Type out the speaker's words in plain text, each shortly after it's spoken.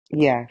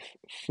Yes,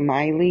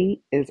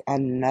 Smiley is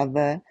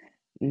another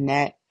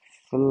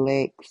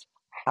Netflix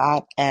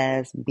hot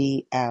ass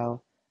BL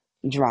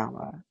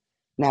drama.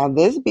 Now,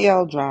 this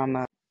BL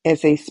drama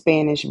is a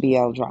Spanish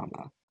BL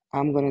drama.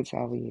 I'm going to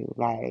tell you,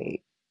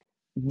 like,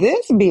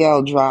 this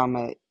BL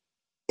drama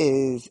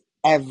is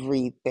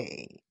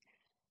everything.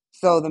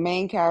 So the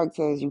main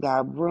characters, you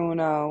got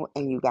Bruno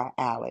and you got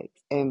Alex,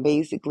 and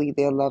basically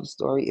their love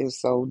story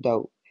is so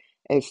dope.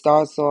 It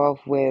starts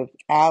off with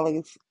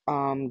Alex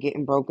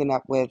getting broken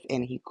up with,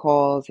 and he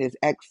calls his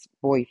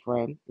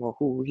ex-boyfriend, well,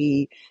 who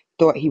he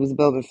thought he was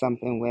building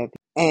something with,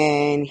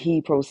 and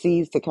he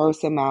proceeds to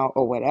curse him out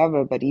or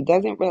whatever, but he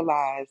doesn't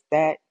realize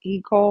that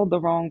he called the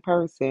wrong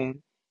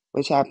person,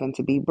 which happened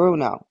to be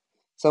Bruno.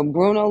 So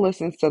Bruno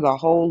listens to the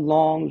whole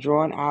long,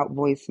 drawn out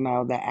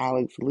voicemail that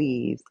Alex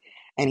leaves,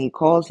 and he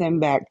calls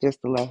him back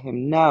just to let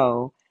him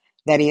know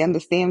that he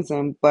understands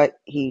him, but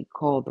he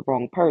called the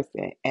wrong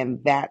person.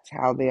 And that's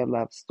how their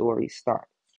love story starts.